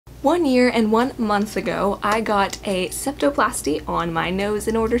1 year and 1 month ago, I got a septoplasty on my nose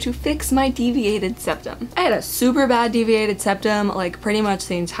in order to fix my deviated septum. I had a super bad deviated septum, like pretty much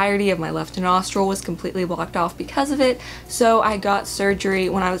the entirety of my left nostril was completely blocked off because of it, so I got surgery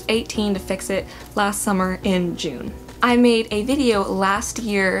when I was 18 to fix it last summer in June. I made a video last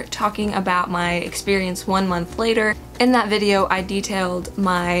year talking about my experience 1 month later. In that video, I detailed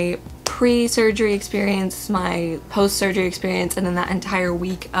my pre-surgery experience, my post-surgery experience, and then that entire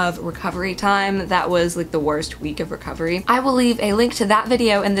week of recovery time. That was like the worst week of recovery. I will leave a link to that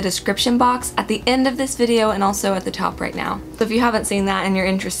video in the description box at the end of this video and also at the top right now. So if you haven't seen that and you're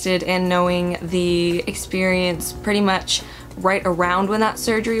interested in knowing the experience pretty much right around when that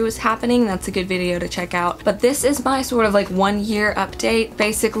surgery was happening, that's a good video to check out. But this is my sort of like 1 year update.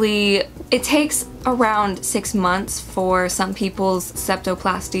 Basically, it takes around 6 months for some people's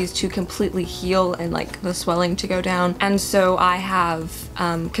septoplasties to completely heal and like the swelling to go down. And so I have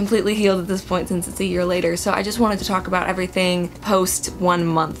completely healed at this point since it's a year later. So I just wanted to talk about everything post 1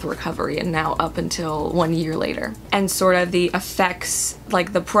 month recovery and now up until 1 year later. And sort of the effects,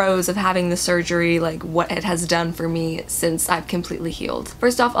 like the pros of having the surgery, like what it has done for me since I've completely healed.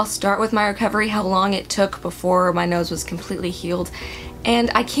 First off, I'll start with my recovery, how long it took before my nose was completely healed.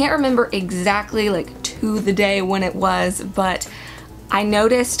 And I can't remember exactly like to the day when it was, but I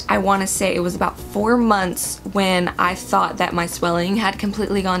noticed, I want to say it was about 4 months when I thought that my swelling had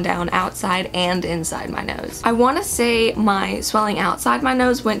completely gone down outside and inside my nose. I want to say my swelling outside my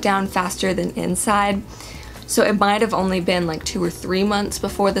nose went down faster than inside. So it might have only been like 2 or 3 months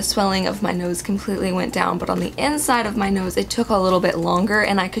before the swelling of my nose completely went down, but on the inside of my nose it took a little bit longer,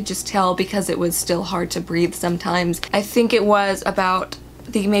 and I could just tell because it was still hard to breathe sometimes. I think it was about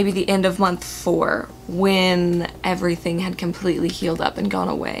maybe the end of month 4 when everything had completely healed up and gone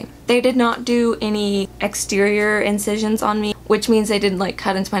away. They did not do any exterior incisions on me, which means they didn't like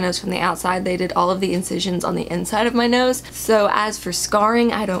cut into my nose from the outside. They did all of the incisions on the inside of my nose. So as for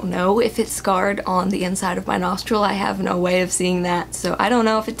scarring, I don't know if it scarred on the inside of my nostril. I have no way of seeing that, so I don't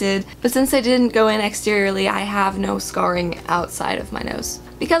know if it did. But since they didn't go in exteriorly, I have no scarring outside of my nose.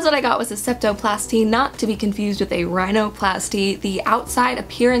 Because what I got was a septoplasty, not to be confused with a rhinoplasty, the outside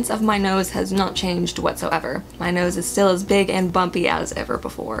appearance of my nose has not changed whatsoever. My nose is still as big and bumpy as ever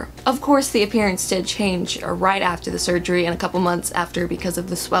before. Of course, the appearance did change right after the surgery and a couple months after because of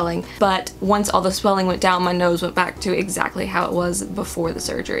the swelling, but once all the swelling went down, my nose went back to exactly how it was before the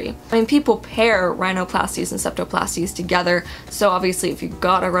surgery. I mean, people pair rhinoplasties and septoplasties together, so obviously if you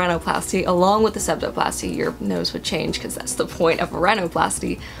got a rhinoplasty along with the septoplasty, your nose would change because that's the point of a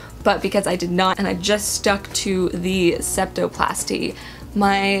rhinoplasty. But because I did not and I just stuck to the septoplasty,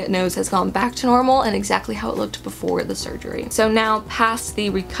 my nose has gone back to normal and exactly how it looked before the surgery. So now past the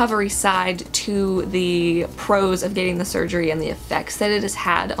recovery side to the pros of getting the surgery and the effects that it has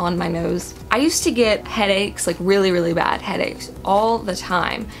had on my nose. I used to get headaches, like really, really bad headaches all the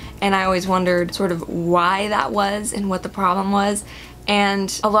time. And I always wondered sort of why that was and what the problem was.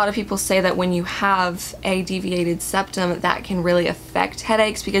 And a lot of people say that when you have a deviated septum, that can really affect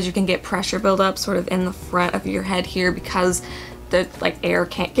headaches because you can get pressure buildup sort of in the front of your head here because the like air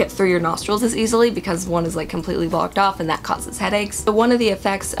can't get through your nostrils as easily because one is like completely blocked off, and that causes headaches. So one of the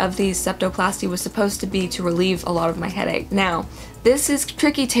effects of the septoplasty was supposed to be to relieve a lot of my headache. Now, this is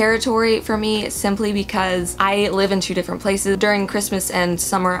tricky territory for me simply because I live in 2 different places. During Christmas and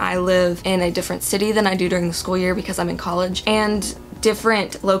summer, I live in a different city than I do during the school year because I'm in college, and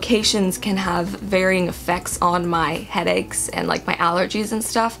different locations can have varying effects on my headaches and like my allergies and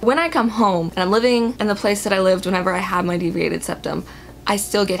stuff. When I come home and I'm living in the place that I lived whenever I had my deviated septum, I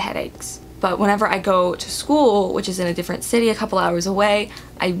still get headaches. But whenever I go to school, which is in a different city a couple hours away,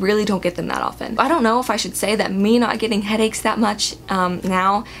 I really don't get them that often. I don't know if I should say that me not getting headaches that much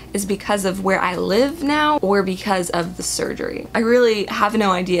now is because of where I live now or because of the surgery. I really have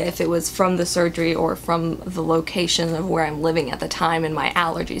no idea if it was from the surgery or from the location of where I'm living at the time and my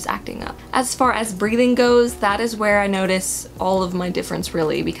allergies acting up. As far as breathing goes, that is where I notice all of my difference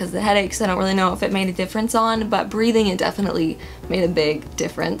really, because the headaches I don't really know if it made a difference on, but breathing it definitely made a big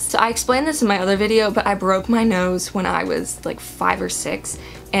difference. So I explained this in my other video, but I broke my nose when I was like 5 or 6.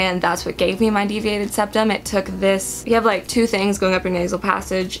 And that's what gave me my deviated septum. It took this, you have like 2 things going up your nasal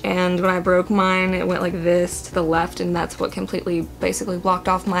passage, and when I broke mine it went like this to the left, and that's what completely basically blocked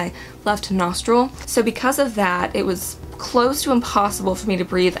off my left nostril. So because of that, it was close to impossible for me to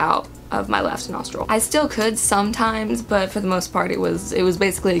breathe out of my left nostril. I still could sometimes, but for the most part it was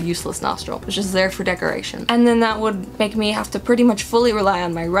basically a useless nostril. It was just there for decoration. And then that would make me have to pretty much fully rely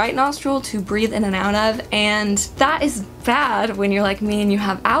on my right nostril to breathe in and out of, and that is bad when you're like me and you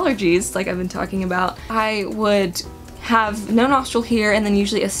have allergies like I've been talking about. I would have no nostril here and then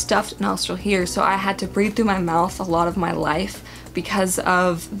usually a stuffed nostril here, so I had to breathe through my mouth a lot of my life because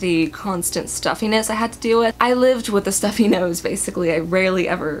of the constant stuffiness I had to deal with. I lived with a stuffy nose, basically. I rarely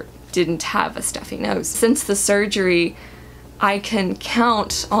ever didn't have a stuffy nose. Since the surgery, I can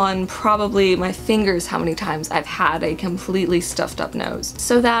count on probably my fingers how many times I've had a completely stuffed up nose.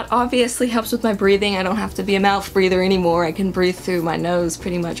 So that obviously helps with my breathing. I don't have to be a mouth breather anymore. I can breathe through my nose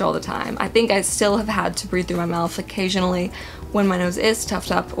pretty much all the time. I think I still have had to breathe through my mouth occasionally when my nose is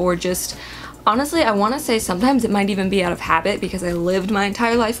stuffed up, or just honestly, I want to say sometimes it might even be out of habit because I lived my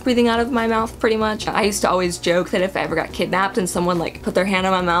entire life breathing out of my mouth pretty much. I used to always joke that if I ever got kidnapped and someone like put their hand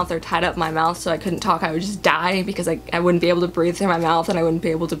on my mouth or tied up my mouth so I couldn't talk, I would just die because I wouldn't be able to breathe through my mouth and I wouldn't be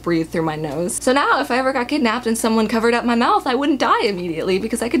able to breathe through my nose. So now if I ever got kidnapped and someone covered up my mouth, I wouldn't die immediately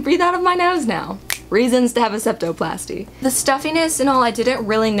because I could breathe out of my nose now. Reasons to have a septoplasty. The stuffiness and all I didn't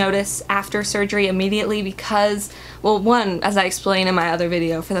really notice after surgery immediately because, well, one, as I explained in my other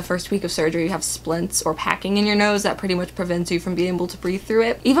video, for the first week of surgery you have splints or packing in your nose that pretty much prevents you from being able to breathe through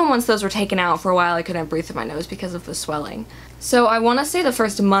it. Even once those were taken out, for a while I couldn't breathe through my nose because of the swelling. So I want to say the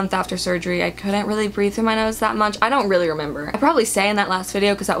first month after surgery I couldn't really breathe through my nose that much. I don't really remember. I probably say in that last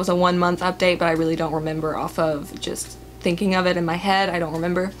video because that was a 1 month update, but I really don't remember off of just thinking of it in my head. I don't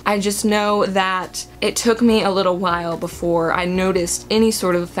remember. I just know that it took me a little while before I noticed any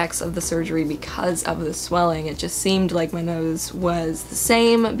sort of effects of the surgery because of the swelling. It just seemed like my nose was the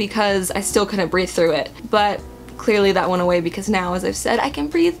same because I still couldn't breathe through it. But clearly that went away because now, as I've said, I can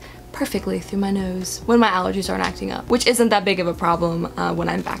breathe perfectly through my nose when my allergies aren't acting up, which isn't that big of a problem when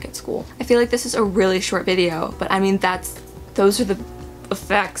I'm back at school. I feel like this is a really short video, but I mean those are the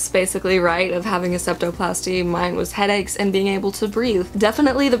effects basically, right, of having a septoplasty. Mine was headaches and being able to breathe.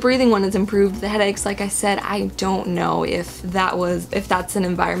 Definitely the breathing one has improved. The headaches, like I said, I don't know if that's an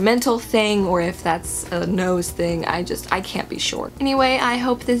environmental thing or if that's a nose thing. I can't be sure. Anyway, I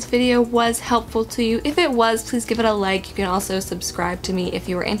hope this video was helpful to you. If it was, please give it a like. You can also subscribe to me if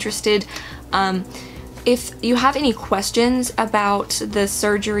you are interested. If you have any questions about the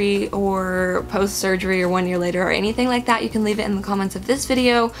surgery or post-surgery or 1 year later or anything like that, you can leave it in the comments of this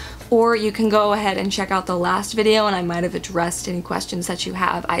video, or you can go ahead and check out the last video and I might have addressed any questions that you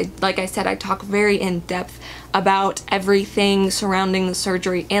have. Like I said, I talk very in-depth about everything surrounding the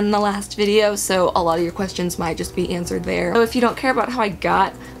surgery in the last video, so a lot of your questions might just be answered there. So if you don't care about how I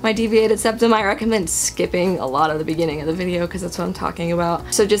got my deviated septum, I recommend skipping a lot of the beginning of the video because that's what I'm talking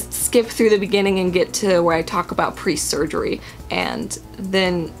about. So just skip through the beginning and get to where I talk about pre-surgery and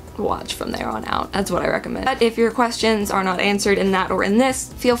then watch from there on out. That's what I recommend. But if your questions are not answered in that or in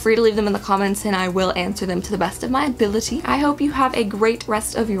this, feel free to leave them in the comments and I will answer them to the best of my ability. I hope you have a great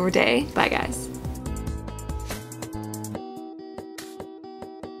rest of your day. Bye guys.